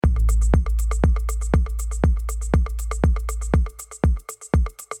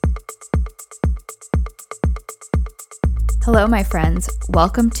Hello, my friends.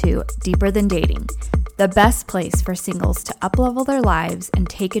 Welcome to Deeper Than Dating, the best place for singles to uplevel their lives and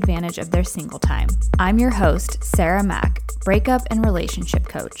take advantage of their single time. I'm your host, Sarah Mack, breakup and relationship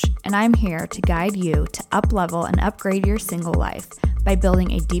coach, and I'm here to guide you to uplevel and upgrade your single life by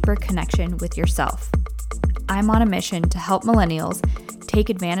building a deeper connection with yourself. I'm on a mission to help millennials take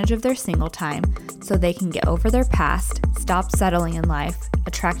advantage of their single time so they can get over their past, stop settling in life,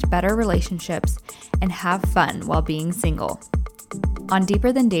 attract better relationships, and have fun while being single. On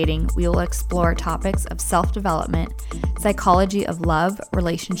Deeper Than Dating, we will explore topics of self-development, psychology of love,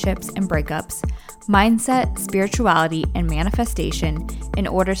 relationships, and breakups, mindset, spirituality, and manifestation in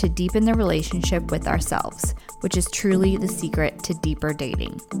order to deepen the relationship with ourselves, which is truly the secret to deeper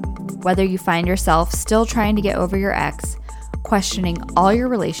dating. Whether you find yourself still trying to get over your ex, questioning all your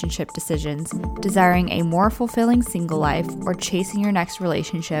relationship decisions, desiring a more fulfilling single life, or chasing your next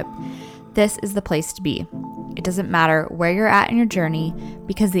relationship, this is the place to be. It doesn't matter where you're at in your journey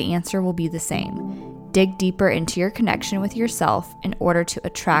because the answer will be the same. Dig deeper into your connection with yourself in order to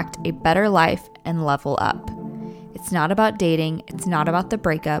attract a better life and level up. It's not about dating, it's not about the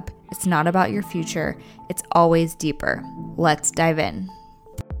breakup, it's not about your future, it's always deeper. Let's dive in.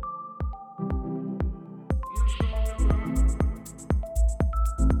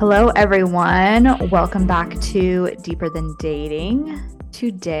 Hello, everyone. Welcome back to Deeper Than Dating.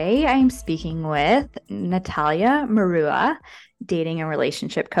 Today, I am speaking with Natalia Murua, dating and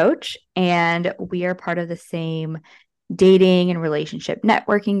relationship coach, and we are part of the same dating and relationship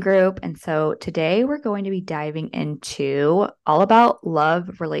networking group. And so today, we're going to be diving into all about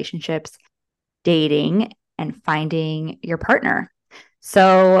love, relationships, dating, and finding your partner.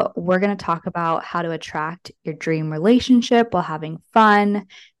 So we're going to talk about how to attract your dream relationship while having fun,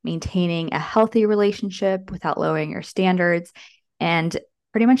 maintaining a healthy relationship without lowering your standards, and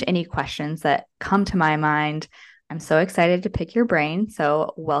pretty much any questions that come to my mind. I'm so excited to pick your brain.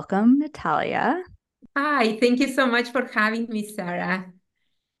 So welcome, Natalia. Hi, thank you so much for having me, Sarah.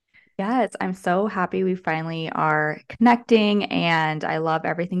 Yes, I'm so happy we finally are connecting, and I love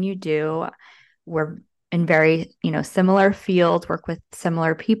everything you do. We're in very, similar fields, work with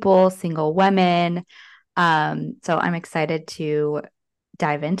similar people, single women. So I'm excited to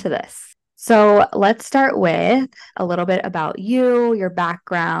dive into this. So let's start with a little bit about you, your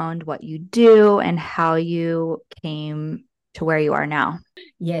background, what you do, and how you came to where you are now.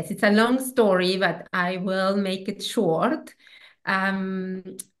 Yes, it's a long story, but I will make it short. Um,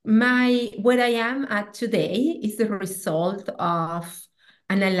 where I am at today is the result of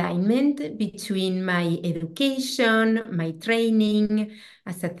an alignment between my education, my training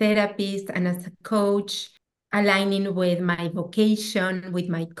as a therapist and as a coach, aligning with my vocation, with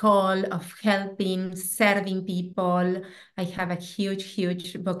my call of helping, serving people. I have a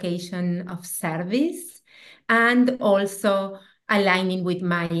huge vocation of service, and also aligning with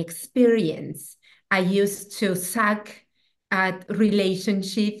my experience. I used to suck at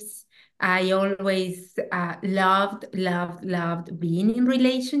relationships. I always loved being in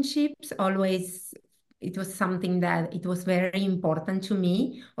relationships. Always, it was something that it was very important to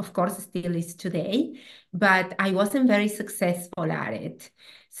me. Of course, still is today, but I wasn't very successful at it.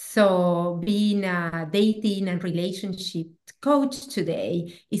 So being a dating and relationship coach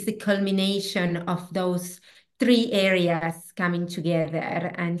today is the culmination of those three areas coming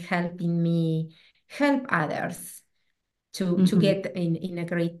together and helping me help others to Mhm. get in a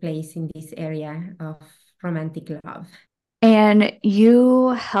great place in this area of romantic love. And you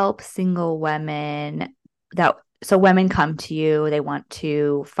help single women so women come to you, they want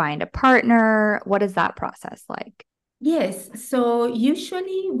to find a partner. What is that process like? Yes, so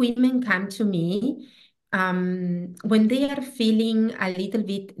usually women come to me when they are feeling a little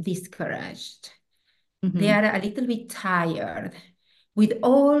bit discouraged. They Hmm. are a little bit tired with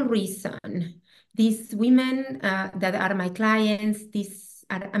all reason. These women that are my clients, these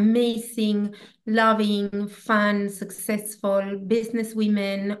are amazing, loving, fun, successful business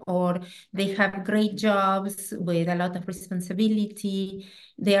women, or they have great jobs with a lot of responsibility.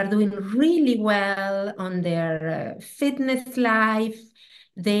 They are doing really well on their fitness life.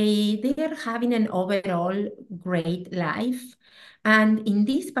 They are having an overall great life. And in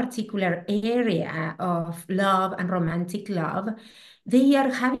this particular area of love and romantic love, they are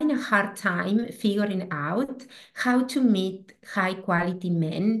having a hard time figuring out how to meet high quality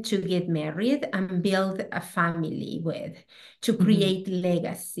men to get married and build a family with, to Hmm. create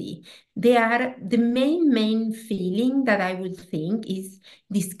legacy. They are the main feeling that I would think is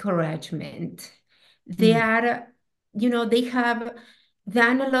discouragement. They Mm. are, they have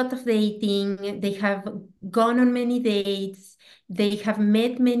done a lot of dating, they have gone on many dates, They have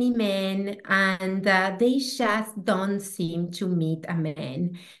met many men, and they just don't seem to meet a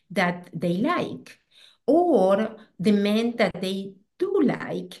man that they like. Or the men that they do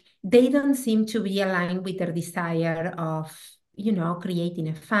like, they don't seem to be aligned with their desire of, creating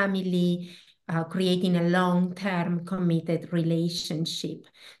a family, creating a long-term committed relationship.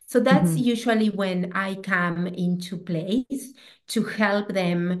 So that's Hmm. usually when I come into place to help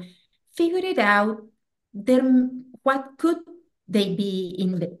them figure it out. Their, what could it be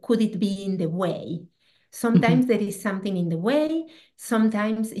in the way? Hmm. Sometimes there is something in the way.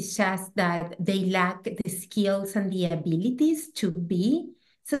 Sometimes it's just that they lack the skills and the abilities to be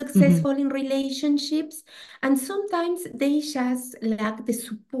Hmm. successful in relationships. And sometimes they just lack the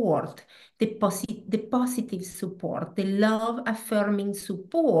support, the positive support, the love affirming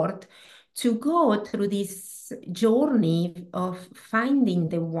support to go through this journey of finding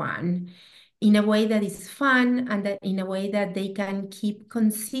the one in a way that is fun, and that in a way that they can keep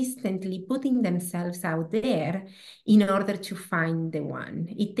consistently putting themselves out there in order to find the one.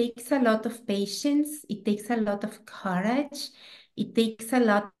 It takes a lot of patience, it takes a lot of courage, it takes a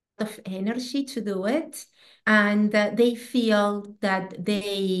lot of energy to do it. And they feel that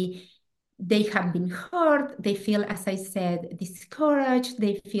they have been hurt. They feel, as I said, discouraged.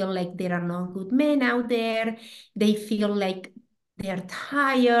 They feel like there are no good men out there. They feel like they're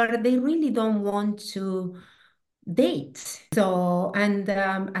tired. They really don't want to date. So, and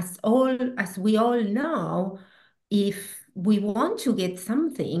as we all know, if we want to get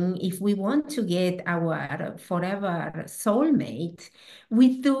something, if we want to get our forever soulmate,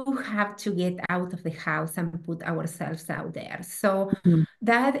 we do have to get out of the house and put ourselves out there. So Hmm.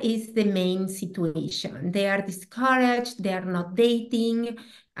 that is the main situation. They are discouraged, they are not dating.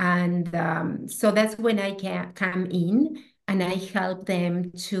 And so that's when I can come in and I help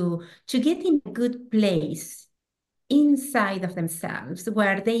them to get in a good place inside of themselves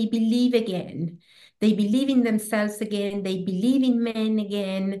where they believe again. They believe in themselves again, they believe in men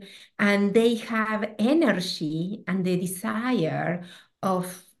again, and they have energy and the desire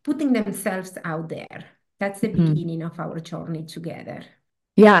of putting themselves out there. That's the Hmm. beginning of our journey together.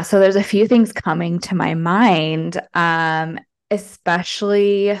 Yeah, so there's a few things coming to my mind,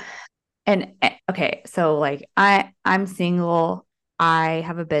 especially and okay, so like I'm single, I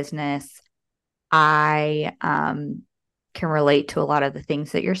have a business, I can relate to a lot of the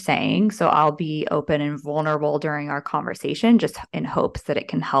things that you're saying. So I'll be open and vulnerable during our conversation, just in hopes that it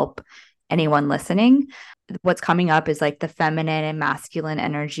can help anyone listening. What's coming up is like the feminine and masculine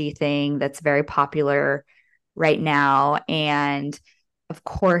energy thing that's very popular right now. And of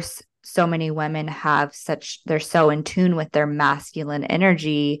course, so many women they're so in tune with their masculine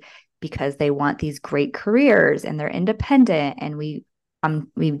energy because they want these great careers and they're independent. And we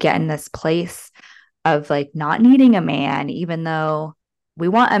get in this place of like not needing a man, even though we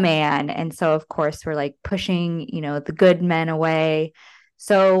want a man. And so, of course, we're like pushing, the good men away.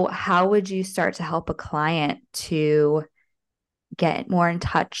 So, how would you start to help a client to get more in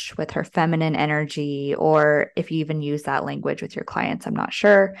touch with her feminine energy? Or if you even use that language with your clients, I'm not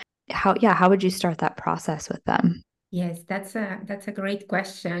sure. How would you start that process with them? Yes, that's a great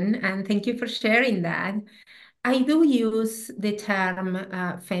question, and thank you for sharing that. I do use the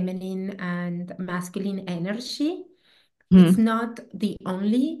term feminine and masculine energy. It's Hmm. not the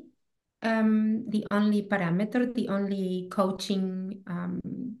only parameter, the only coaching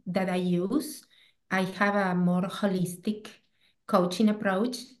that I use. I have a more holistic coaching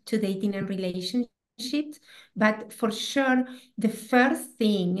approach to dating and relationships. But for sure, the first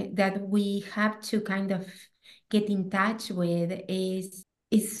thing that we have to kind of get in touch with is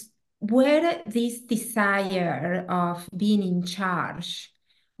where this desire of being in charge,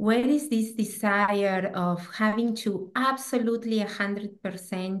 where is this desire of having to absolutely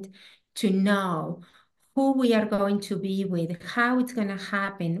 100% to know who we are going to be with, how it's going to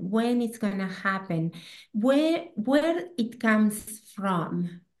happen, when it's going to happen, where it comes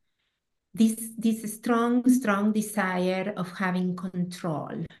from. This strong desire of having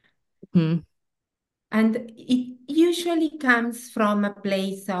control. Hmm. And it usually comes from a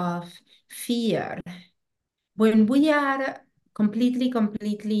place of fear. When we are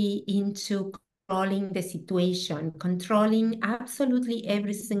completely into controlling the situation, controlling absolutely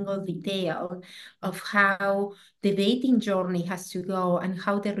every single detail of how the dating journey has to go and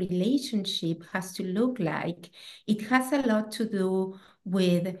how the relationship has to look like, it has a lot to do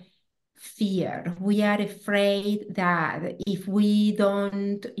with fear. We are afraid that if we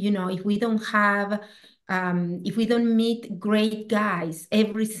don't meet great guys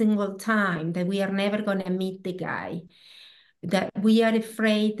every single time, that we are never going to meet the guy. That we are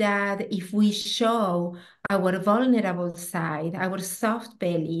afraid that if we show our vulnerable side, our soft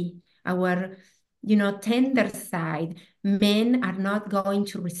belly, our, tender side, men are not going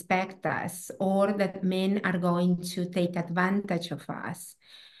to respect us, or that men are going to take advantage of us.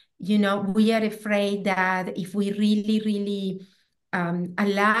 We are afraid that if we really, really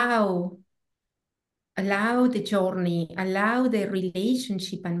allow the journey, allow the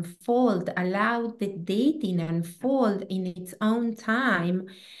relationship unfold, allow the dating unfold in its own time,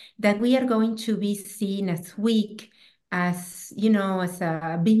 that we are going to be seen as weak, as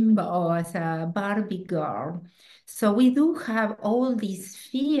a bimbo, as a Barbie girl. So we do have all these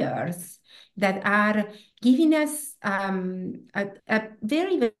fears that are giving us a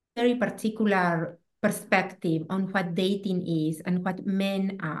very, very particular perspective on what dating is and what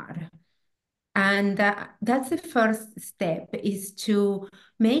men are. And that's the first step, is to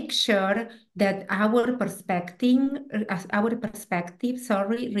make sure that our perspective,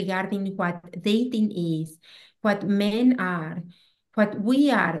 sorry, regarding what dating is, what men are, what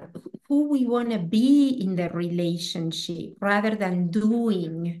we are, who we want to be in the relationship, rather than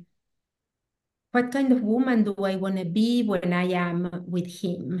doing. What kind of woman do I want to be when I am with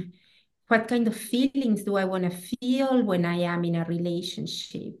him? What kind of feelings do I want to feel when I am in a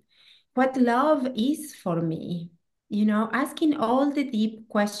relationship? What love is for me? Asking all the deep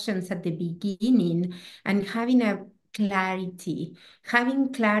questions at the beginning and having clarity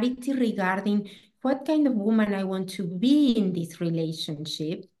regarding what kind of woman I want to be in this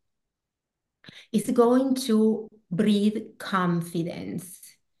relationship is going to breed confidence.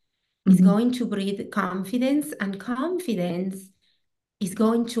 It's Hmm. going to breed confidence, and confidence is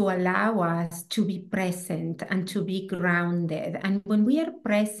going to allow us to be present and to be grounded. And when we are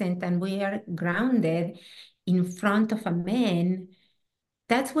present and we are grounded in front of a man,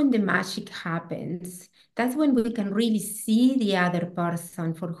 that's when the magic happens. That's when we can really see the other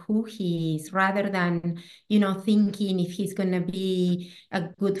person for who he is, rather than, thinking if he's going to be a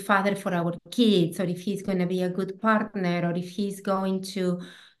good father for our kids, or if he's going to be a good partner, or if he's going to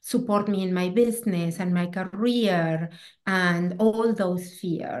support me in my business and my career, and all those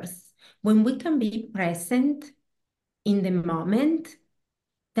fears. When we can be present in the moment,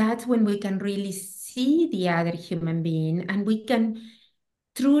 that's when we can really see the other human being, and we can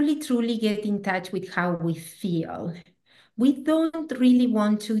truly, truly get in touch with how we feel. We don't really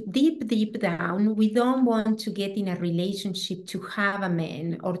want to, deep, deep down, we don't want to get in a relationship to have a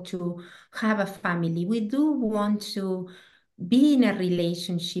man or to have a family. We do want to be in a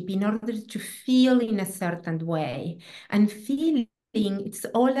relationship in order to feel in a certain way. And feeling, it's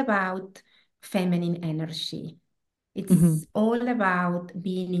all about feminine energy. Hmm. It's all about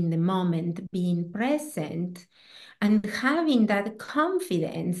being in the moment, being present, and having that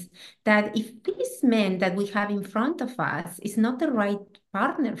confidence that if this man that we have in front of us is not the right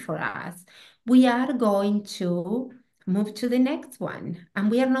partner for us, we are going to move to the next one.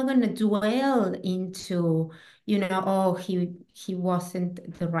 And we are not going to dwell into, oh, he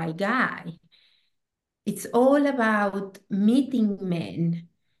wasn't the right guy. It's all about meeting men,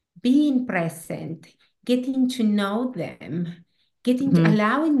 being present, getting to know them, Hmm.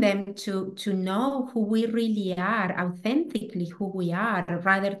 allowing them to know who we really are, authentically who we are,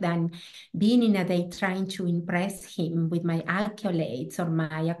 rather than being in a date trying to impress him with my accolades or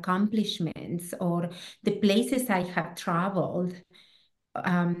my accomplishments or the places I have traveled.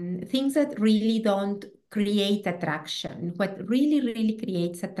 Things that really don't create attraction. What really, really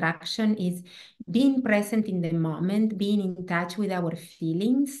creates attraction is being present in the moment, being in touch with our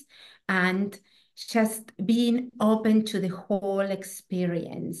feelings, and just being open to the whole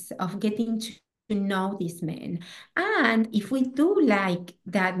experience of getting to know this man. And if we do like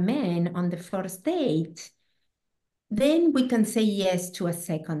that man on the first date, then we can say yes to a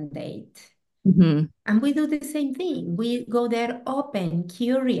second date. Hmm. And we do the same thing. We go there open,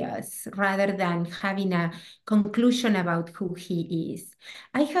 curious, rather than having a conclusion about who he is.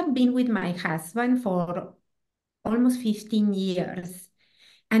 I have been with my husband for almost 15 years,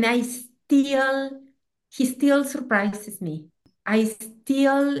 and he still surprises me. I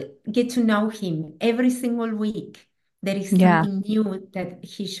still get to know him every single week. There is Yeah. something new that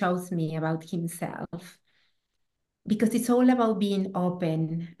he shows me about himself, because it's all about being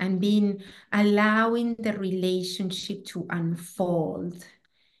open and being allowing the relationship to unfold.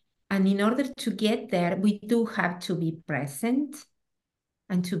 And in order to get there, we do have to be present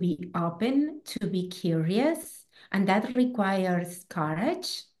and to be open, to be curious. And that requires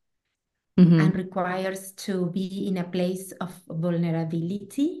courage Hmm. and requires to be in a place of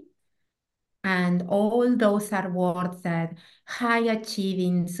vulnerability. And all those are words that high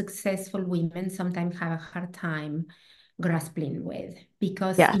achieving, successful women sometimes have a hard time grappling with,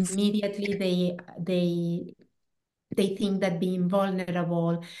 because Yes. immediately they think that being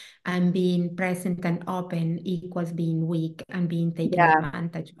vulnerable and being present and open equals being weak and being taken Yeah.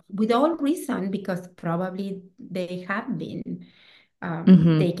 advantage of, with all reason, because probably they have been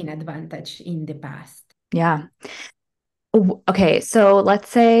Hmm. taken advantage in the past. Yeah. Okay, so let's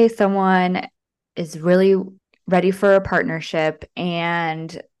say someone is really ready for a partnership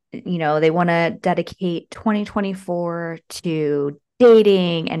and they want to dedicate 2024 to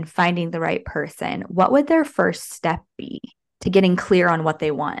dating and finding the right person. What would their first step be to getting clear on what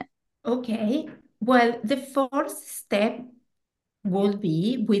they want? Okay, well, the first step would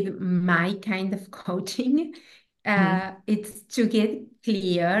be with my kind of coaching. Hmm. It's to get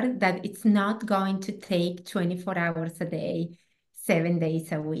clear that it's not going to take 24 hours a day, 7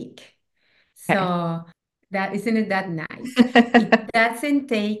 days a week. Okay. So that isn't it that nice? It doesn't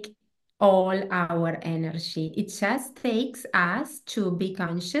take all our energy. It just takes us to be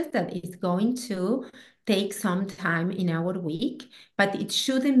conscious that it's going to take some time in our week, but it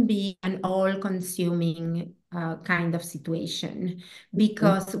shouldn't be an all-consuming kind of situation,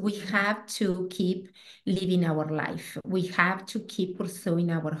 because we have to keep living our life. We have to keep pursuing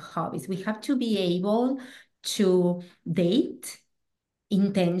our hobbies. We have to be able to date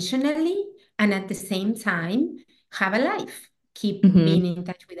intentionally and at the same time have a life. Keep Hmm. being in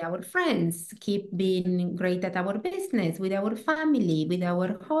touch with our friends, keep being great at our business, with our family, with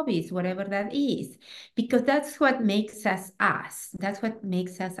our hobbies, whatever that is, because that's what makes us us. That's what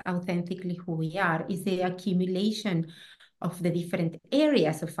makes us authentically who we are, is the accumulation of the different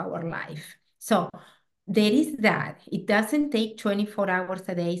areas of our life. So there is that. It doesn't take 24 hours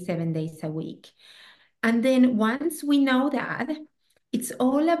a day, 7 days a week. And then once we know that, it's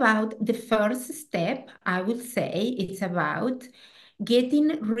all about the first step, I will say, it's about getting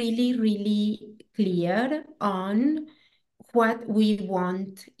really, really clear on what we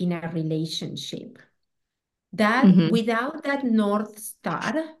want in a relationship. That Hmm. without that North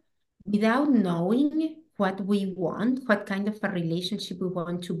Star, without knowing what we want, what kind of a relationship we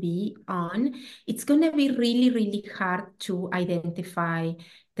want to be on, it's going to be really, really hard to identify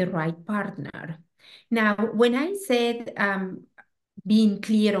the right partner. Now, when I said being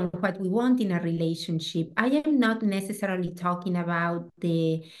clear on what we want in a relationship, I am not necessarily talking about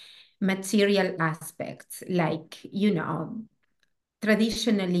the material aspects, like,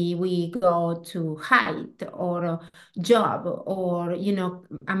 traditionally we go to height or job or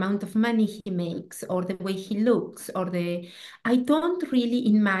amount of money he makes or the way he looks or the I don't really,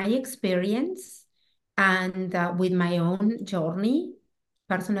 in my experience and with my own journey,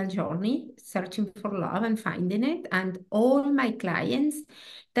 personal journey, searching for love and finding it, and all my clients,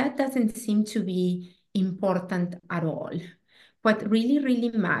 that doesn't seem to be important at all. What really, really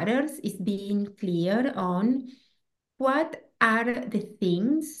matters is being clear on what are the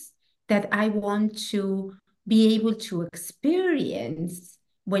things that I want to be able to experience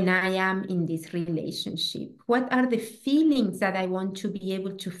when I am in this relationship? What are the feelings that I want to be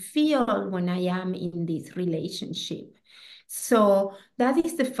able to feel when I am in this relationship? So that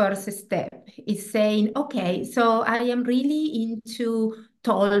is the first step, is saying, okay, so I am really into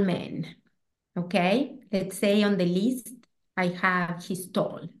tall men. Okay, let's say on the list, I have he's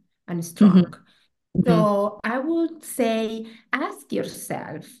tall and Hmm. strong. Hmm. So I would say, ask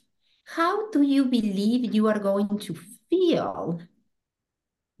yourself, how do you believe you are going to feel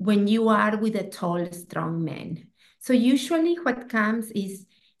when you are with a tall, strong man? So usually what comes is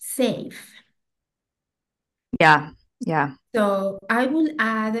safe. Yeah. Yeah. So I will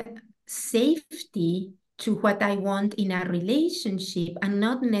add safety to what I want in a relationship and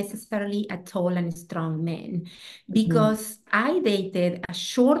not necessarily a tall and strong man, Hmm. because I dated a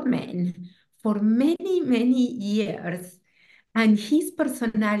short man for many, many years and his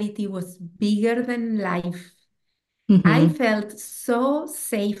personality was bigger than life. I Hmm. felt so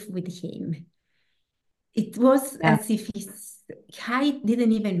safe with him. It was Yeah. as if his height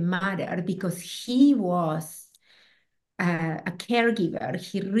didn't even matter because he was a caregiver.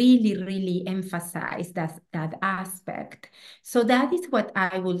 He really, really emphasized that aspect. So that is what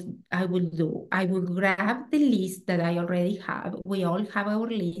I will do. I will grab the list that I already have. We all have our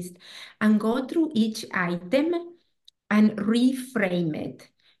list and go through each item and reframe it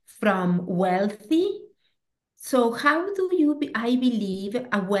from wealthy. So how do I believe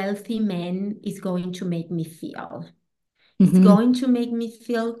a wealthy man is going to make me feel? It's Hmm. going to make me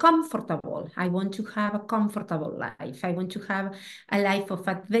feel comfortable. I want to have a comfortable life. I want to have a life of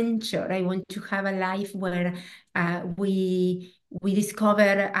adventure. I want to have a life where we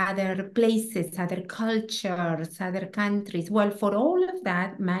discover other places, other cultures, other countries. Well, for all of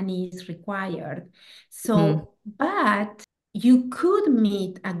that, money is required. So But you could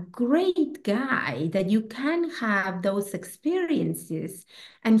meet a great guy that you can have those experiences,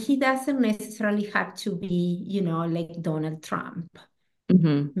 and he doesn't necessarily have to be, like Donald Trump.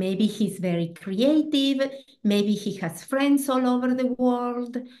 Hmm. Maybe he's very creative. Maybe he has friends all over the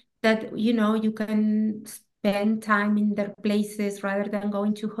world that, you can spend time in their places rather than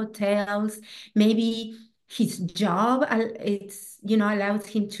going to hotels. Maybe his job, allows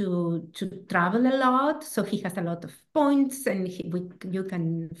him to travel a lot. So he has a lot of points and you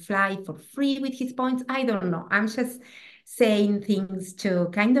can fly for free with his points. I don't know. I'm just saying things to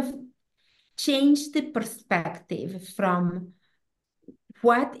kind of change the perspective from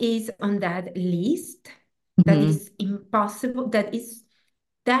what is on that list that Hmm. is impossible, that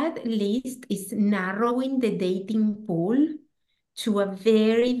list is narrowing the dating pool to a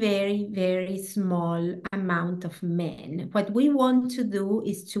very, very, very small amount of men. What we want to do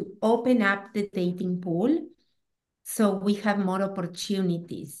is to open up the dating pool so we have more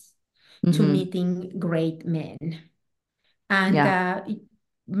opportunities to Hmm. meeting great men. And Yeah.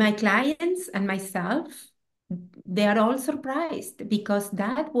 my clients and myself, they are all surprised because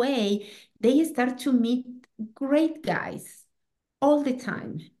that way they start to meet great guys all the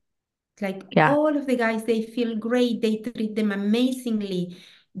time. Like Yeah. all of the guys, they feel great, they treat them amazingly.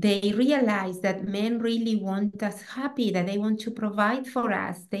 They realize that men really want us happy, that they want to provide for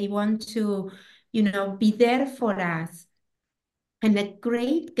us, they want to, be there for us. And a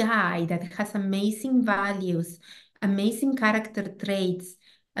great guy that has amazing values, amazing character traits,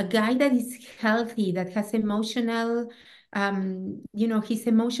 a guy that is healthy, that has he's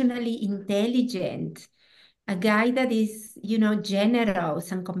emotionally intelligent, a guy that is,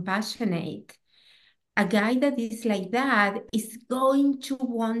 generous and compassionate. A guy that is like that is going to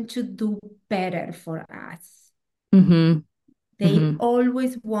want to do better for us. Hmm. They Hmm.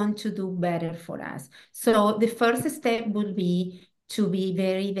 always want to do better for us. So the first step would be to be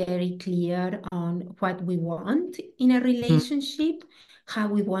very, very clear on what we want in a relationship, how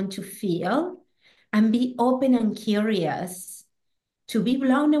we want to feel, and be open and curious to be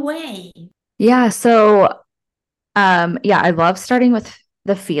blown away. Yeah. So, yeah, I love starting with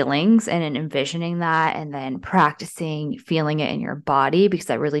the feelings and then envisioning that and then practicing feeling it in your body because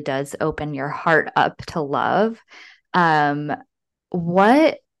that really does open your heart up to love. Um,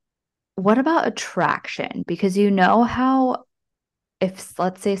 what what about attraction? Because you know how if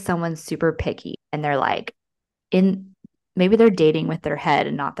let's say someone's super picky and they're like in maybe they're dating with their head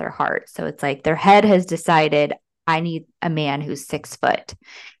and not their heart. So it's like their head has decided I need a man who's 6 foot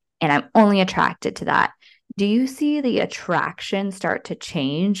and I'm only attracted to that. Do you see the attraction start to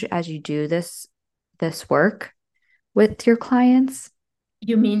change as you do this work with your clients?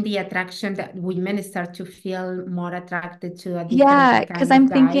 You mean the attraction that women start to feel more attracted to a Yeah, different because kind of I'm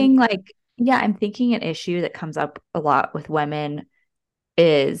guy? thinking like, yeah, I'm thinking an issue that comes up a lot with women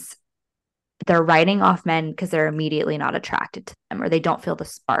is they're writing off men because they're immediately not attracted to them or they don't feel the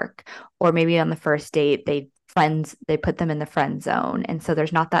spark. Or maybe on the first date, they put them in the friend zone. And so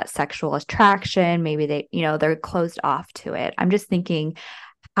there's not that sexual attraction. Maybe they're closed off to it. I'm just thinking,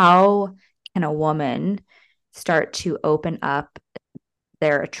 how can a woman start to open up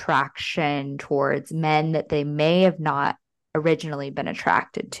their attraction towards men that they may have not originally been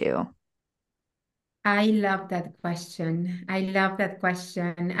attracted to? I love that question. I love that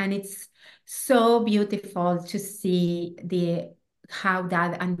question. And it's so beautiful to see the how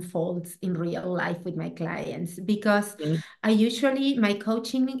that unfolds in real life with my clients because Mm. my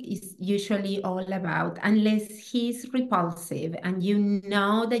coaching is usually all about unless he's repulsive and you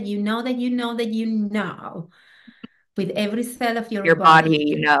know that you know that you know that you know with every cell of your Your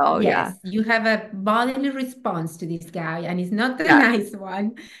body, body. yeah. Yes, you have a bodily response to this guy, and it's not a Yeah. nice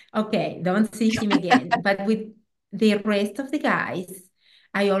one. Okay, don't see him again. But with the rest of the guys,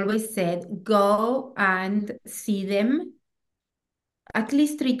 I always said, go and see them at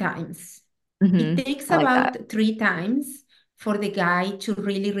least 3 times. It Hmm. takes I like that. about 3 times for the guy to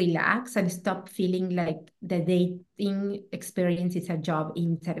really relax and stop feeling like the dating experience is a job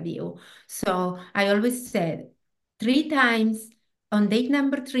interview. So I always said 3 times. On date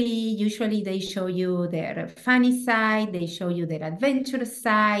number 3, usually they show you their funny side, they show you their adventurous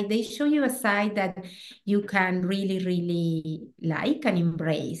side, they show you a side that you can really, really like and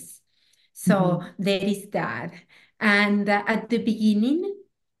embrace. So Hmm. there is that. And at the beginning,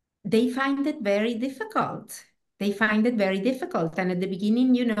 they find it very difficult. They find it very difficult. And at the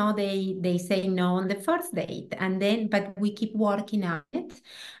beginning, they say no on the first date. But we keep working on it.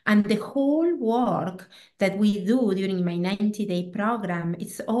 And the whole work that we do during my 90-day program,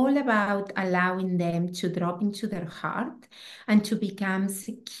 it's all about allowing them to drop into their heart and to become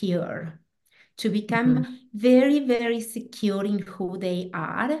secure, to Mm-hmm. become very, very secure in who they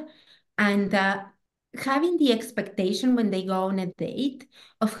are, and having the expectation when they go on a date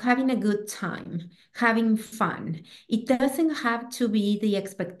of having a good time, having fun. It doesn't have to be the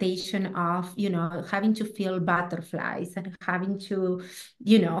expectation of, having to feel butterflies and having to,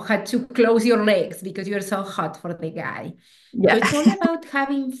 had to close your legs because you're so hot for the guy. So Yeah. it's all about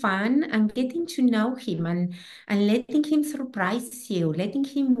having fun and getting to know him, and letting him surprise you, letting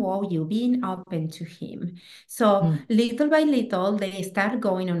him wow you, being open to him. So Mm. little by little, they start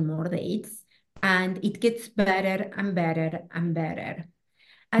going on more dates, and it gets better and better and better.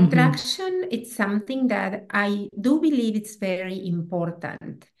 Mm-hmm. Attraction, it's something that I do believe it's very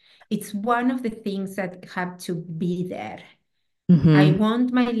important. It's one of the things that have to be there. I Mm-hmm.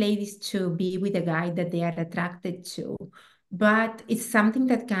 want my ladies to be with a guy that they are attracted to, but it's something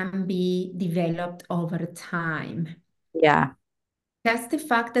that can be developed over time. Yeah. Just the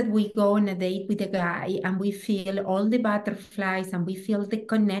fact that we go on a date with a guy and we feel all the butterflies and we feel the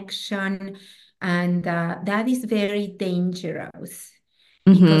connection, and that is very dangerous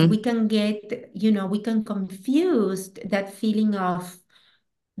because Mm-hmm. we can get, we can confuse that feeling of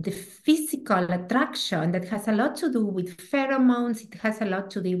the physical attraction that has a lot to do with pheromones. It has a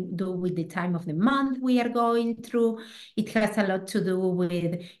lot to do with the time of the month we are going through. It has a lot to do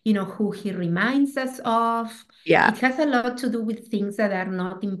with, who he reminds us of. Yeah. It has a lot to do with things that are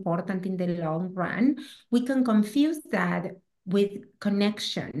not important in the long run. We can confuse that with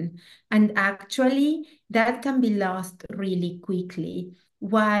connection. And actually, that can be lost really quickly.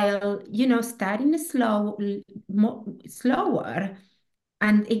 While, starting slower,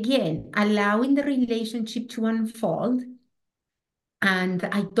 and again, allowing the relationship to unfold. And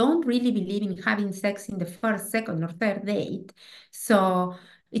I don't really believe in having sex in the first, second, or third date. So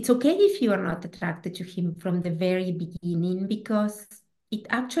it's okay if you are not attracted to him from the very beginning, because it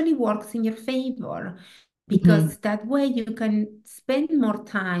actually works in your favor. Mm-hmm. Because that way you can spend more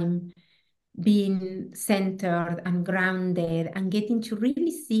time being centered and grounded and getting to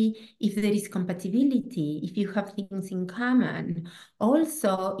really see if there is compatibility, if you have things in common.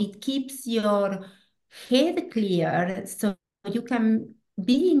 Also, it keeps your head clear so you can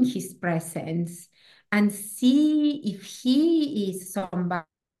be in his presence and see if he is somebody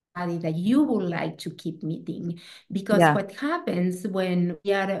that you would like to keep meeting. Because Yeah. what happens when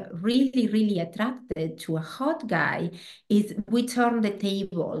we are really, really attracted to a hot guy is we turn the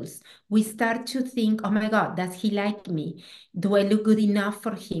tables. We start to think, oh my God, does he like me? Do I look good enough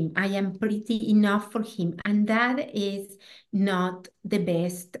for him? I am pretty enough for him. And that is not the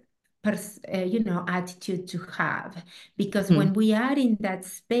best attitude to have, because Mm-hmm. when we are in that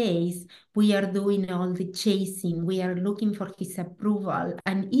space, we are doing all the chasing, we are looking for his approval,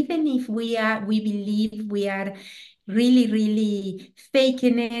 and even if we believe we are really, really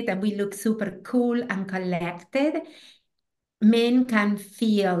faking it and we look super cool and collected, men can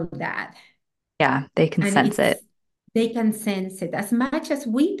feel that. Yeah. They can And sense it. they can sense it as much as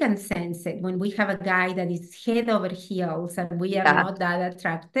we can sense it when we have a guy that is head over heels and we are Yeah. not that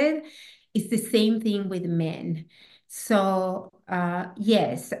attracted. It's the same thing with men. So,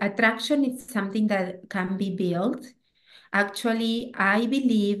 yes, attraction is something that can be built. Actually, I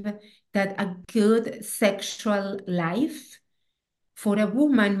believe that a good sexual life for a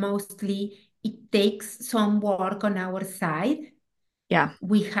woman, mostly, it takes some work on our side. Yeah.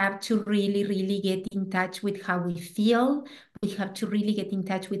 We have to really, really get in touch with how we feel. We have to really get in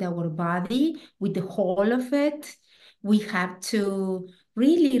touch with our body, with the whole of it. We have to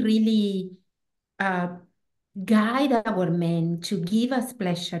really, really uh, guide our men to give us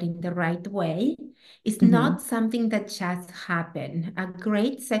pleasure in the right way. It's Mm-hmm. not something that just happen. A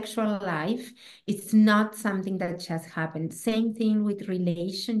great sexual life, it's not something that just happened. Same thing with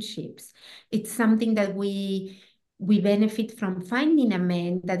relationships. It's something that we benefit from finding a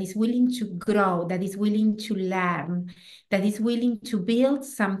man that is willing to grow, that is willing to learn, that is willing to build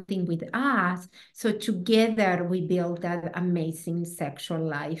something with us. So together we build that amazing sexual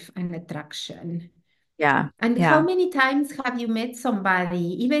life and attraction. Yeah. And how Yeah. many times have you met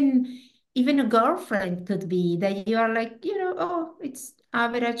somebody, even a girlfriend could be, that you are like, oh, it's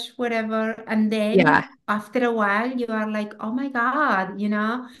average, whatever. And Yeah. then after a while, you are like, oh my God,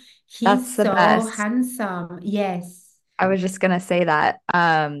 That's he's the so best. handsome. Yes. I was just gonna say that.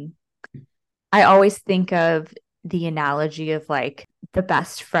 I always think of the analogy of like the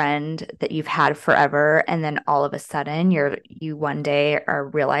best friend that you've had forever, and then all of a sudden you one day are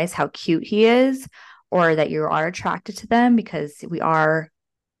realize how cute he is, or that you are attracted to them because we are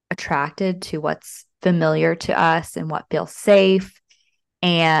attracted to what's familiar to us and what feels safe.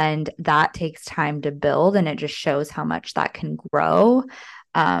 And that takes time to build, and it just shows how much that can grow.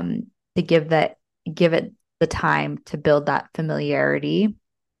 Um, to give it the time to build that familiarity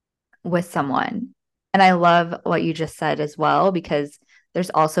with someone. And I love what you just said as well, because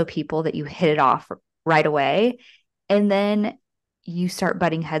there's also people that you hit it off right away. And then you start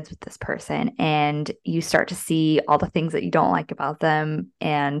butting heads with this person and you start to see all the things that you don't like about them.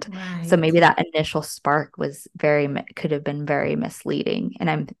 And so Right. maybe that initial spark was could have been very misleading. And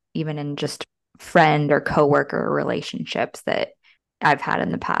I'm even in just friend or coworker relationships that I've had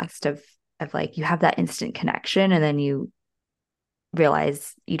in the past of like you have that instant connection and then you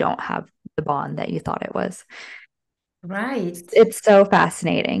realize you don't have the bond that you thought it was. Right. It's so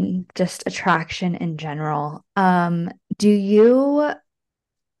fascinating, just attraction in general. Do you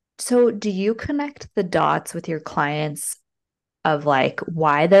do you connect the dots with your clients of like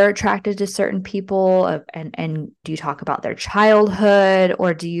why they're attracted to certain people and do you talk about their childhood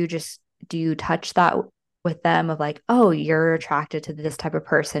or do you touch that with them of like, oh, you're attracted to this type of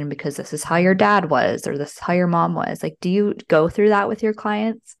person because this is how your dad was or this is how your mom was? Like, do you go through that with your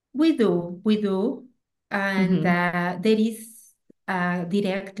clients? We do. And Mm-hmm. there is a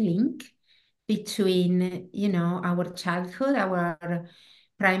direct link between, our childhood, our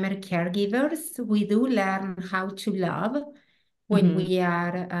primary caregivers. We do learn how to love when Mm-hmm. we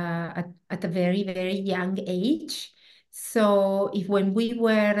are at a very, very young age. So if when we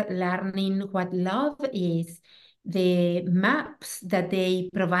were learning what love is, the maps that they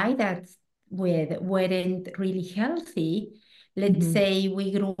provide us with weren't really healthy. Let's Mm-hmm. say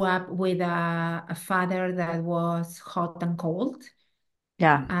we grew up with a father that was hot and cold,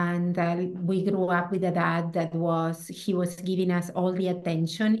 Yeah. and we grew up with a dad that he was giving us all the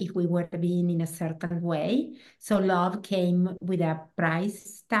attention if we were being in a certain way. So love came with a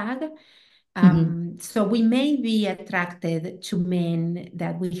price tag. Mm-hmm. So we may be attracted to men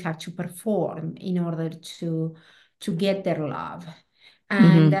that we have to perform in order to get their love.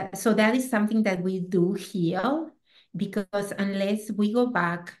 And Mm-hmm. so that is something that we do heal, because unless we go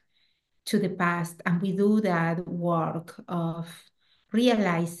back to the past and we do that work of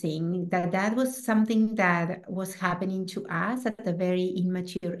realizing that that was something that was happening to us at a very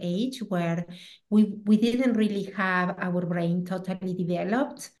immature age, where we didn't really have our brain totally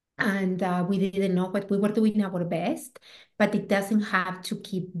developed, and we didn't know what we were doing our best, but it doesn't have to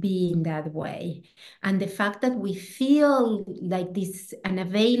keep being that way. And the fact that we feel like this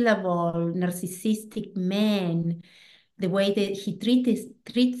unavailable narcissistic man, the way that he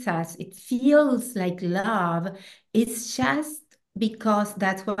treats us, it feels like love. It's just because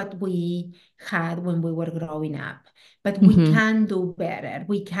that's what we had when we were growing up. But we Mm-hmm. can do better.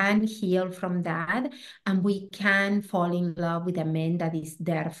 We can heal from that, and we can fall in love with a man that is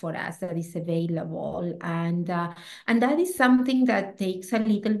there for us, that is available, and that is something that takes a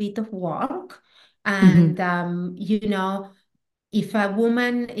little bit of work. Mm-hmm. And if a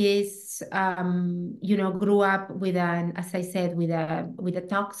woman is grew up with an, as I said, with a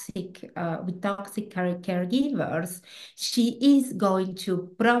toxic with toxic caregivers, she is going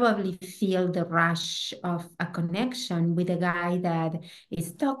to probably feel the rush of a connection with a guy that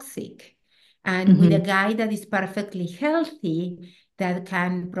is toxic, and with a Mm-hmm. guy that is perfectly healthy, that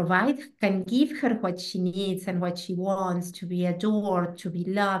can give her what she needs and what she wants, to be adored, to be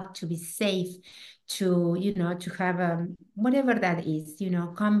loved, to be safe, to have whatever that is,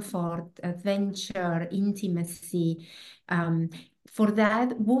 comfort, adventure, intimacy. Um, for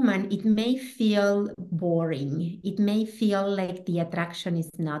that woman, it may feel boring. It may feel like the attraction is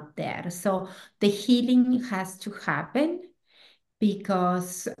not there. So the healing has to happen,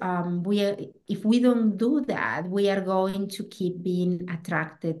 because if we don't do that, we are going to keep being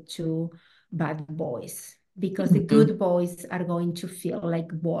attracted to bad boys, because the Mm-hmm. good boys are going to feel like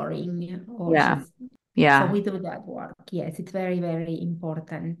boring or Yeah. just. So Yeah. we do that work. Yes, it's very, very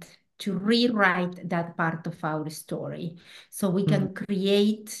important to rewrite that part of our story so we Mhm. can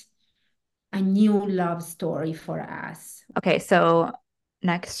create a new love story for us. Okay, so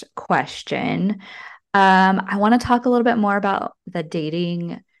next question. I want to talk a little bit more about the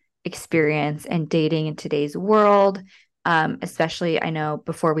dating experience and dating in today's world. Especially, I know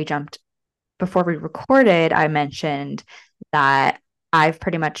before we recorded, I mentioned that I've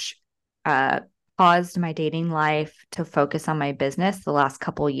pretty much uh, paused my dating life to focus on my business the last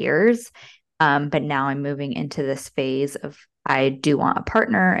couple years. But now I'm moving into this phase of I do want a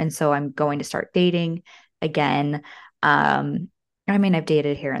partner. And so I'm going to start dating again. I mean, I've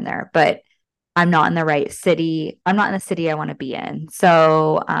dated here and there, but I'm not in the right city. I'm not in the city I want to be in.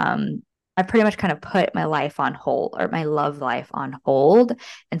 So I've pretty much kind of put my life on hold or my love life on hold.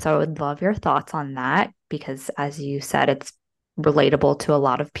 And so I would love your thoughts on that because, as you said, it's relatable to a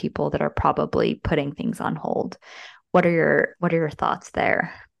lot of people that are probably putting things on hold. What are your thoughts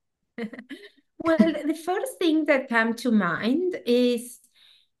there? Well, the first thing that come to mind is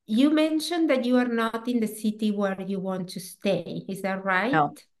you mentioned that you are not in the city where you want to stay. Is that right?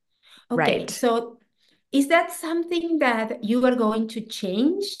 No, Okay, right. so is that something that you are going to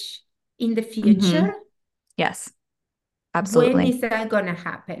change in the Hmm. future? Yes, When absolutely. is that gonna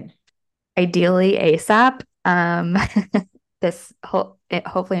happen? Ideally ASAP.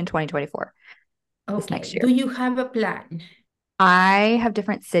 Hopefully in 2024, this next Okay, do year. you have a plan? I have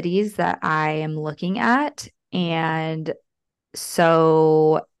different cities that I am looking at, and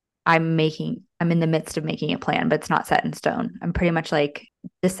so I'm in the midst of making a plan, but it's not set in stone. I'm pretty much like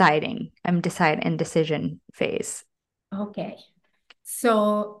deciding. I'm decide in decision phase. Okay,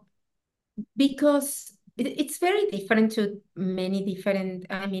 so because it's very different to many different,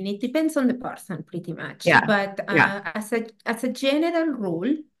 I mean, it depends on the person pretty much. Yeah. But Yeah. as a general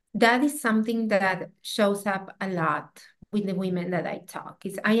rule, that is something that shows up a lot with the women that I talk,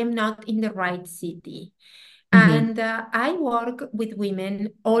 is I am not in the right city. Hmm. And I work with women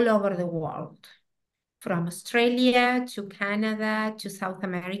all over the world, from Australia to Canada to South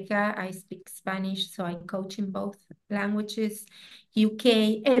America. I speak Spanish, so I coach in both languages,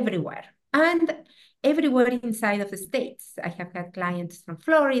 UK, everywhere. And everywhere inside of the States. I have had clients from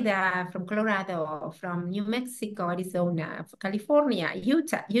Florida, from Colorado, from New Mexico, Arizona, California,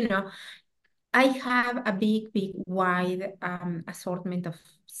 Utah, I have a big, big, wide assortment of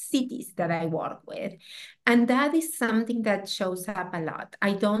cities that I work with. And that is something that shows up a lot.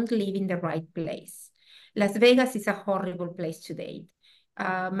 I don't live in the right place. Las Vegas is a horrible place to date.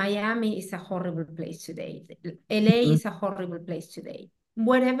 Miami is a horrible place to date. LA Hmm. is a horrible place to date.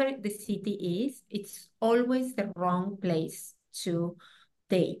 Wherever the city is, it's always the wrong place to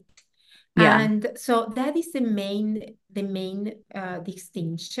date. Yeah. And so that is the main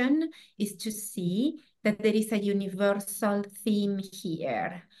distinction, is to see that there is a universal theme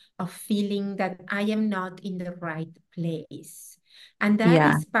here of feeling that I am not in the right place. And that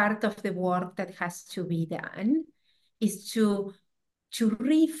Yeah. is part of the work that has to be done, is to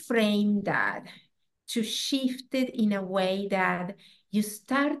reframe that, to shift it in a way that you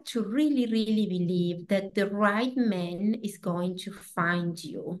start to really, really believe that the right man is going to find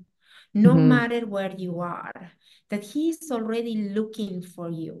you, no Hmm. matter where you are, that he is already looking for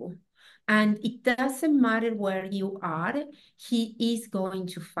you. And it doesn't matter where you are, he is going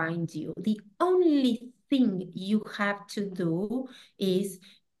to find you. The only thing you have to do is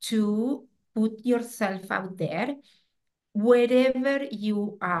to put yourself out there wherever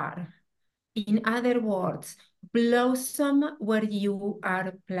you are. In other words, blossom where you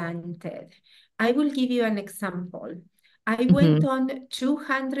are planted. I will give you an example. I went Hmm. on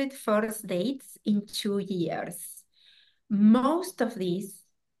 200 first dates in 2 years. Most of these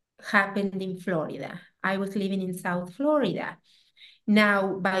happened in Florida. I was living in South Florida.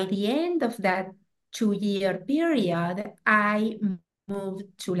 Now, by the end of that 2 year period, I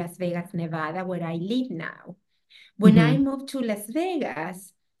moved to Las Vegas, Nevada, where I live now. When I Hmm. moved to Las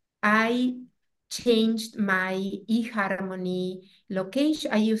Vegas, I changed my eHarmony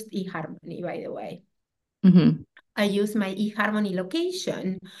location. I used eHarmony, by the way. Hmm. I used my eHarmony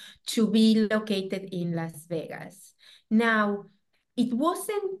location to be located in Las Vegas. Now, it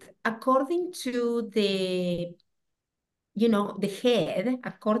wasn't according to the head,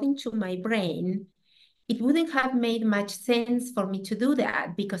 according to my brain, it wouldn't have made much sense for me to do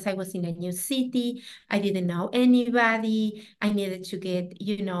that because I was in a new city. I didn't know anybody. I needed to get,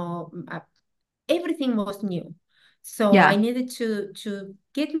 everything was new. So I Yeah. needed to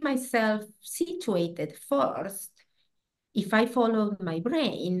get myself situated first. If I followed my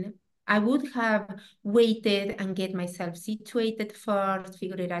brain, I would have waited and get myself situated first,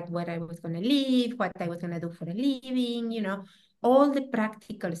 figured out where I was going to live, what I was going to do for a living, all the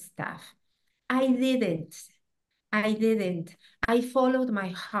practical stuff. I didn't. I didn't. I followed my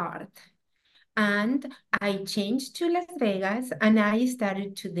heart and I changed to Las Vegas and I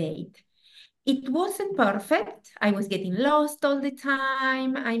started to date. It wasn't perfect. I was getting lost all the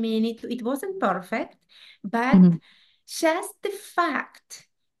time. I mean, it wasn't perfect, but Hmm. just the fact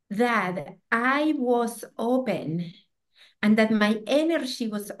that I was open and that my energy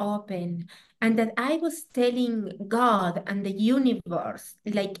was open and that I was telling God and the universe,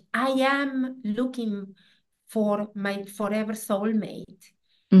 like, I am looking for my forever soulmate.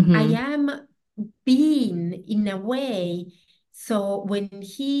 I Hmm. am being in a way so when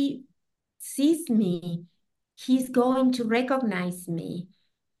he sees me, he's going to recognize me.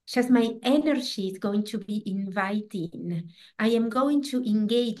 Just my energy is going to be inviting. I am going to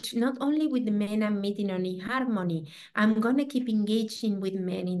engage not only with the men I'm meeting on eHarmony, I'm going to keep engaging with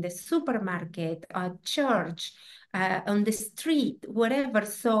men in the supermarket, at church, on the street, whatever.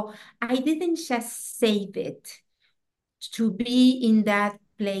 So I didn't just save it to be in that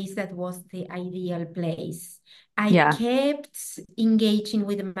place that was the ideal place. I Yeah. kept engaging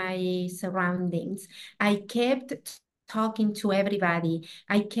with my surroundings. I kept talking to everybody.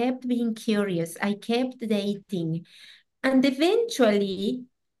 I kept being curious. I kept dating. And eventually,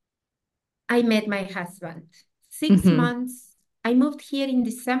 I met my husband. Six Hmm. months. I moved here in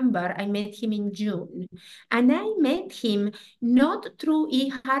December. I met him in June. And I met him not through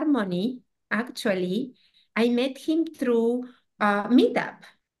eHarmony, actually. I met him through Meetup.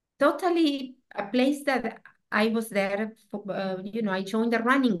 Totally a place that I was there for, I joined a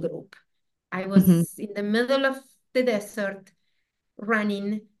running group. I Hmm. was in the middle of the desert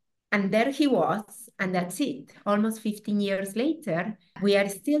running, and there he was, and that's it. Almost 15 years later, we are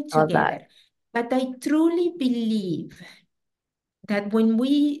still I love that. together. But I truly believe that when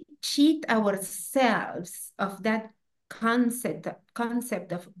we cheat ourselves of that concept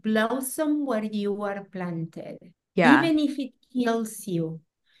of blossom where you are planted, Yeah. even if it kills you,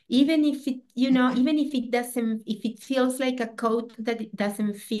 even if it, even if it doesn't, if it feels like a coat that it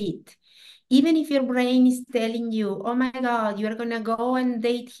doesn't fit, even if your brain is telling you, oh my God, you're gonna go and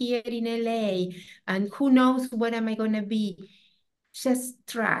date here in LA, and who knows what am I gonna be, just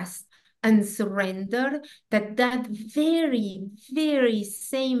trust and surrender that that very, very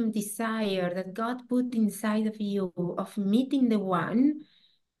same desire that God put inside of you of meeting the one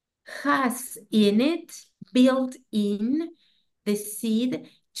has in it, built in the seed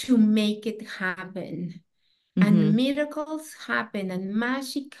to make it happen. And Hmm. miracles happen and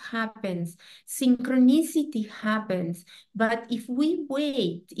magic happens, synchronicity happens. But if we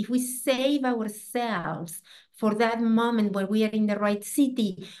wait, if we save ourselves for that moment where we are in the right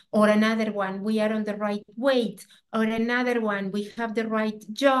city, or another one, we are on the right weight, or another one, we have the right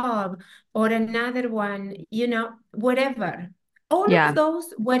job, or another one, whatever. All of Yeah.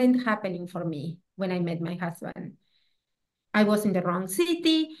 those weren't happening for me when I met my husband. I was in the wrong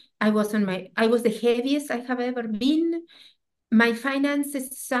city. I was the heaviest I have ever been. My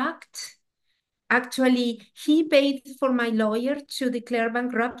finances sucked. Actually, he paid for my lawyer to declare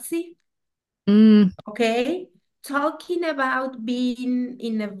bankruptcy. Mm, Okay. Talking about being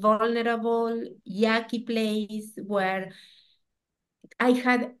in a vulnerable, yucky place where I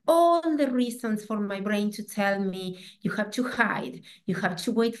had all the reasons for my brain to tell me you have to hide, you have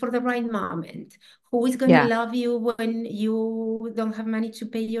to wait for the right moment. Who is going to yeah. love you when you don't have money to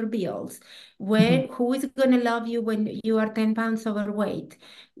pay your bills? Hmm. Who is going to love you when you are 10 pounds overweight?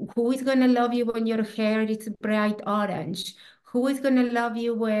 Who is going to love you when your hair is bright orange? Who is going to love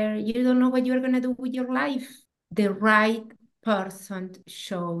you where you don't know what you're going to do with your life? The right person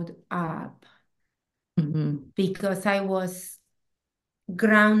showed up Hmm. because I was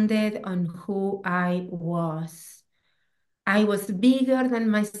grounded on who I was. I was bigger than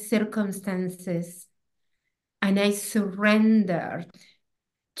my circumstances, and I surrendered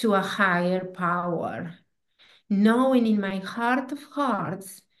to a higher power, knowing in my heart of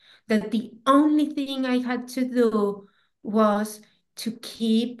hearts that the only thing I had to do was to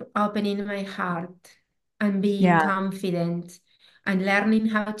keep opening my heart and being Yeah. confident and learning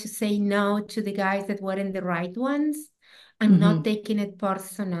how to say no to the guys that weren't the right ones and not Hmm. taking it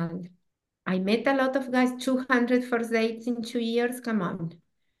personal. I met a lot of guys, 200 first dates in 2 years. Come on.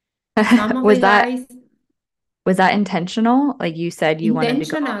 Some of the Was that guys, was that intentional? Like you said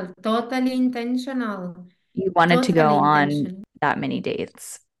intentional, totally intentional, you wanted to go totally on intentional. that many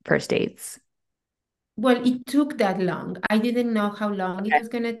dates, first dates. Well, it took that long. I didn't know how long it Okay. was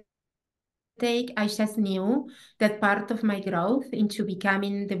going to take. I just knew that part of my growth into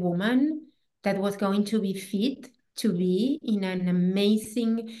becoming the woman that was going to be fit to be in an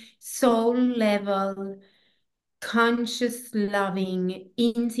amazing soul level, conscious, loving,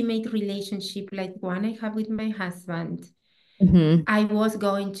 intimate relationship like one I have with my husband. Hmm. I was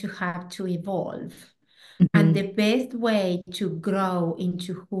going to have to evolve. And Hmm. the best way to grow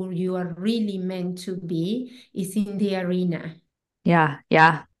into who you are really meant to be is in the arena. Yeah.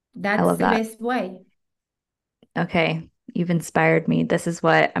 Yeah. I That's love the that. best way. Okay. You've inspired me. This is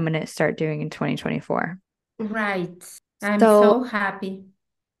what I'm going to start doing in 2024. Right. I'm So, so happy.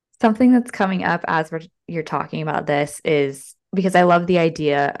 something that's coming up as you're talking about this is because I love the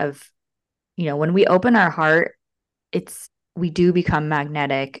idea of, when we open our heart, it's we do become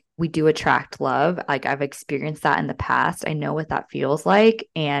magnetic. We do attract love. Like I've experienced that in the past. I know what that feels like.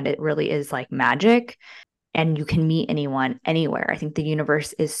 And it really is like magic. And you can meet anyone anywhere. I think the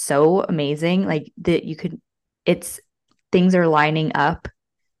universe is so amazing. Like that it's things are lining up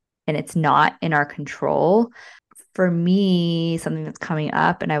and it's not in our control. For me, something that's coming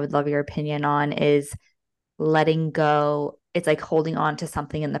up and I would love your opinion on is letting go. It's like holding on to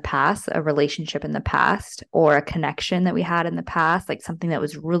something in the past, a relationship in the past, or a connection that we had in the past, like something that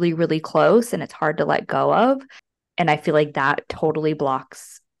was really, really close and it's hard to let go of. And I feel like that totally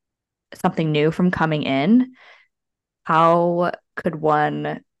blocks something new from coming in. How could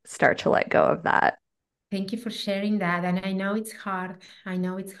one start to let go of that? Thank you for sharing that. And I know it's hard. I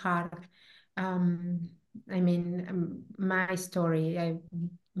know it's hard. Um, my story,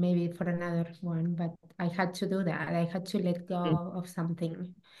 maybe for another one, but I had to do that. I had to let Mm. go of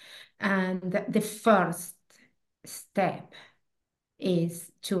something. And the first step is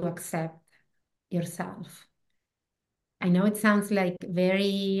to accept yourself. I know it sounds like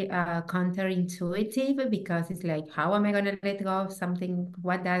very counterintuitive because it's like, how am I going to let go of something?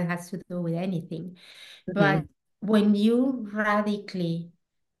 What that has to do with anything? Mhm. But when you radically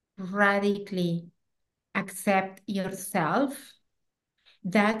accept yourself,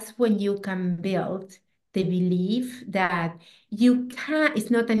 that's when you can build the belief that you can,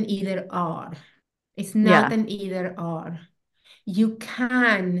 it's not an either or. It's not Yeah. an either or. You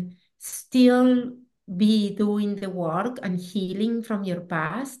can still be doing the work and healing from your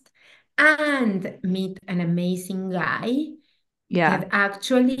past and meet an amazing guy Yeah. that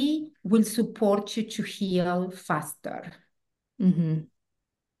actually will support you to heal faster. Hmm.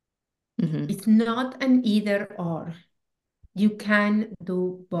 Hmm. It's not an either or. You can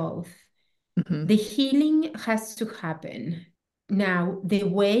do both. Hmm. The healing has to happen. Now, the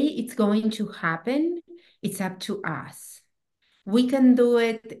way it's going to happen, it's up to us. We can do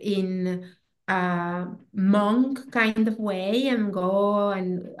it in a monk kind of way and go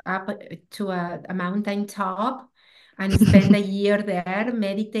and up to a mountain top and spend a year there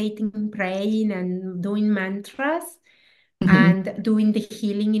meditating, praying, and doing mantras Hmm. and doing the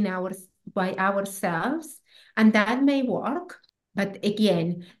healing in by ourselves. And that may work. But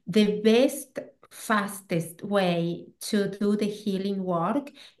again, the best, fastest way to do the healing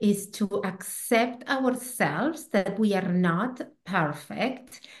work is to accept ourselves that we are not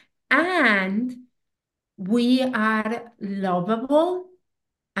perfect and we are lovable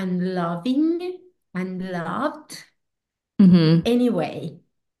and loving and loved Hmm. anyway.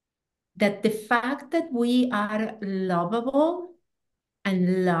 That the fact that we are lovable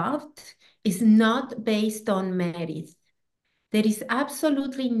and loved is not based on merit. There is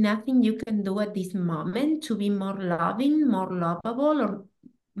absolutely nothing you can do at this moment to be more loving, more lovable, or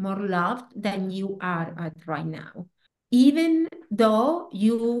more loved than you are at right now. Even though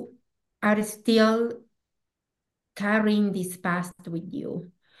you are still carrying this past with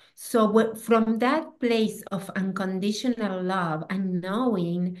you. So from that place of unconditional love and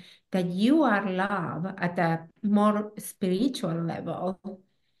knowing that you are love at a more spiritual level,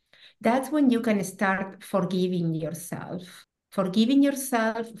 that's when you can start forgiving yourself for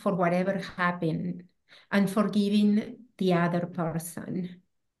whatever happened, and forgiving the other person.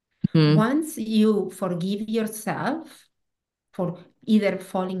 Hmm. Once you forgive yourself for either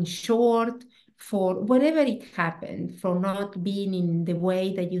falling short, for whatever it happened, for not being in the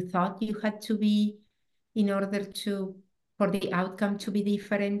way that you thought you had to be in order for the outcome to be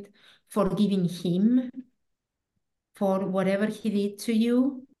different, forgiving him for whatever he did to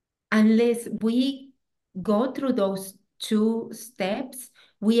you, unless we go through those two steps,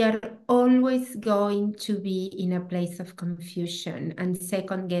 we are always going to be in a place of confusion and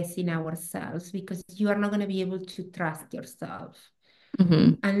second guessing ourselves because you are not going to be able to trust yourself.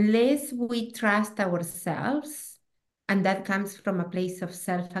 Hmm. Unless we trust ourselves, and that comes from a place of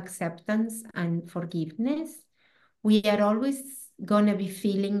self acceptance and forgiveness, we are always going to be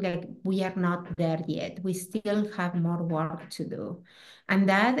feeling like we are not there yet. We still have more work to do. And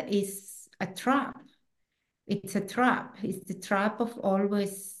that is a trap. It's a trap. It's the trap of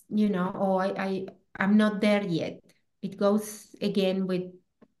always, oh, I'm not there yet. It goes again with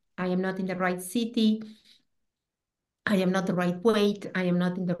I am not in the right city. I am not the right weight. I am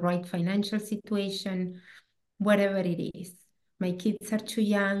not in the right financial situation, whatever it is. My kids are too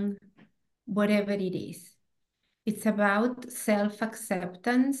young, whatever it is. It's about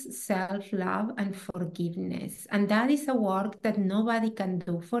self-acceptance, self-love, and forgiveness. And that is a work that nobody can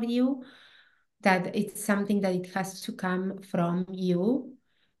do for you, that it's something that it has to come from you.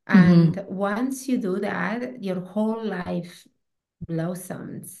 Hmm. And once you do that, your whole life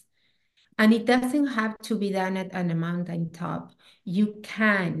blossoms. And it doesn't have to be done at a mountain top. You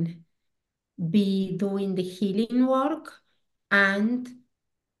can be doing the healing work and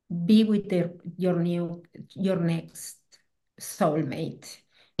be with your next soulmate.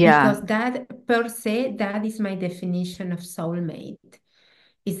 Yeah. Because that per se, that is my definition of soulmate.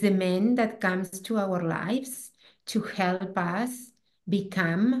 Is the man that comes to our lives to help us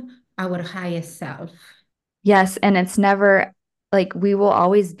become our highest self. Yes, and it's never like we will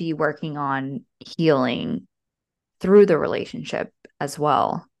always be working on healing through the relationship as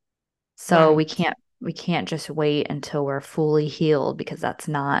well. So Right. we can't just wait until we're fully healed because that's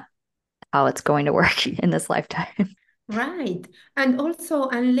not how it's going to work in this lifetime. Right. And also,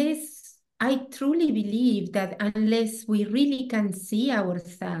 unless I truly believe that unless we really can see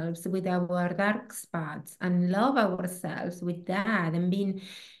ourselves with our dark spots and love ourselves with that and being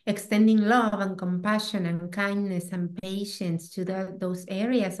extending love and compassion and kindness and patience to those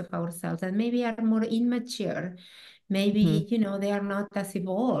areas of ourselves that maybe are more immature, Mhm. maybe, they are not as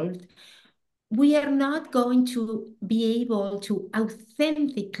evolved, we are not going to be able to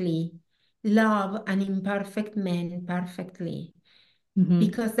authentically love an imperfect man perfectly. Mhm.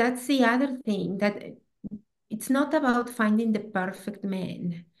 Because that's the other thing, that it's not about finding the perfect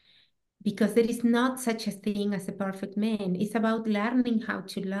man, because there is not such a thing as a perfect man. It's about learning how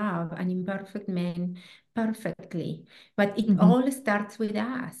to love an imperfect man perfectly. But it Mhm. all starts with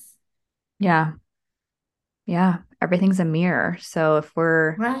us. Yeah. Yeah. Everything's a mirror. So if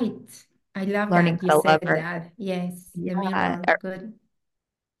we're Right. I love learning that you how to love said our, that. Yes, the yeah, mirror. Good.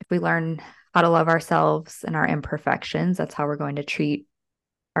 if we learn how to love ourselves and our imperfections, that's how we're going to treat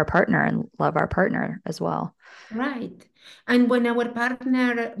our partner and love our partner as well. Right. And when our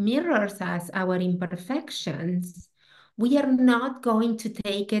partner mirrors us our imperfections, we are not going to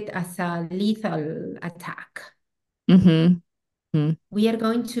take it as a lethal attack. Hmm. We are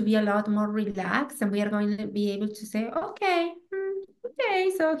going to be a lot more relaxed and we are going to be able to say, okay,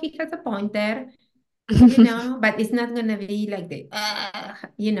 okay, so he has a point there, but it's not going to be like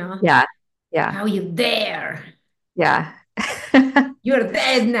Yeah. Yeah. how you dare. Yeah. You're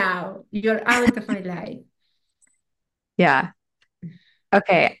dead now. You're out of my life. Yeah.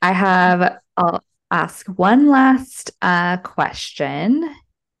 Okay. I'll ask one last question.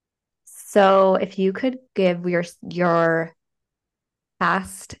 So if you could give your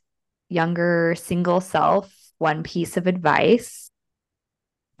past younger single self one piece of advice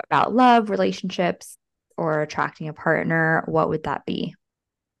about love, relationships, or attracting a partner, what would that be?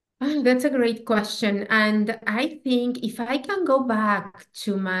 Ah, that's a great question. And I think if I can go back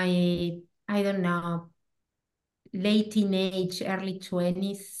to my, I don't know, late teenage, early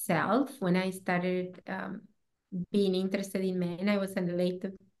 20s self, when I started being interested in men, I was in late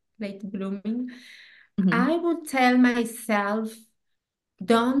blooming. Hmm. I would tell myself,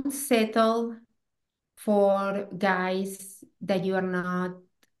 don't settle for guys that you are not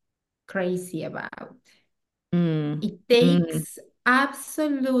crazy about. Mm. It Mm. takes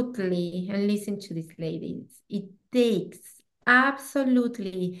absolutely, and listen to these ladies, it takes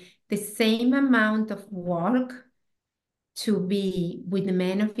absolutely the same amount of work to be with the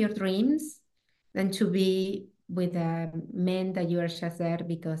man of your dreams than to be with a man that you are just there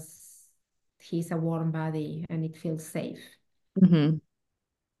because he's a warm body and it feels safe. Hmm.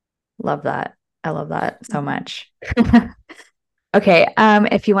 Love that. I love that so much. Okay.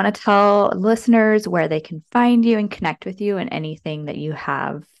 If you want to tell listeners where they can find you and connect with you and anything that you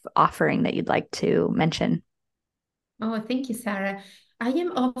have offering that you'd like to mention. Oh, thank you, Sarah. I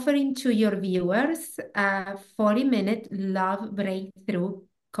am offering to your viewers a 40-minute love breakthrough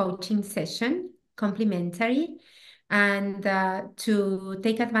coaching session, complimentary. And to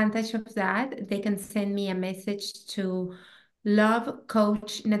take advantage of that, they can send me a message to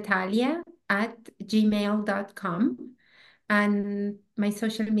lovecoachnatalia@gmail.com. And my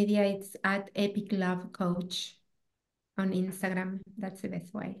social media is at Epic Love Coach on Instagram. That's the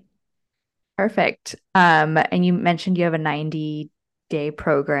best way. Perfect. And you mentioned you have a 90-day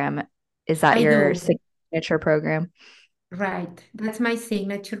program. Is that I your do. signature program? Right. That's my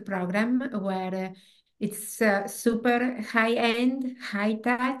signature program where it's super high end, high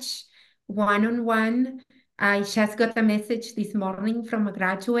touch, one-on-one. I just got a message this morning from a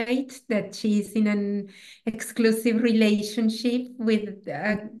graduate that she's in an exclusive relationship with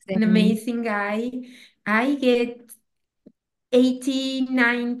an Amazing. amazing guy. I get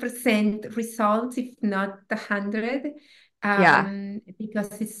 89% results, if not 100, Yeah.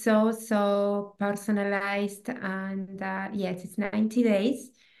 because it's so, so personalized. And yes, it's 90 days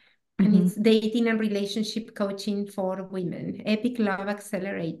and Hmm. it's dating and relationship coaching for women. Epic Love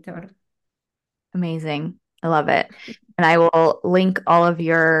Accelerator. Amazing. I love it. And I will link all of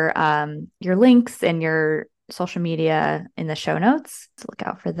your links and your social media in the show notes. So look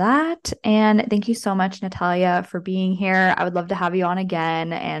out for that. And thank you so much, Natalia, for being here. I would love to have you on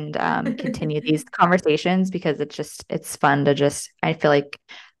again and continue these conversations because it's fun to just I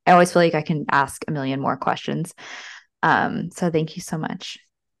always feel like I can ask a million more questions. So thank you so much.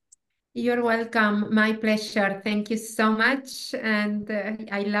 You're welcome. My pleasure. Thank you so much. And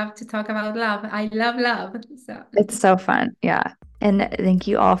I love to talk about love. I love love. So It's so fun. Yeah. And thank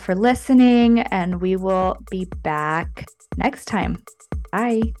you all for listening, and we will be back next time.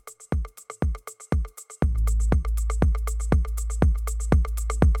 Bye.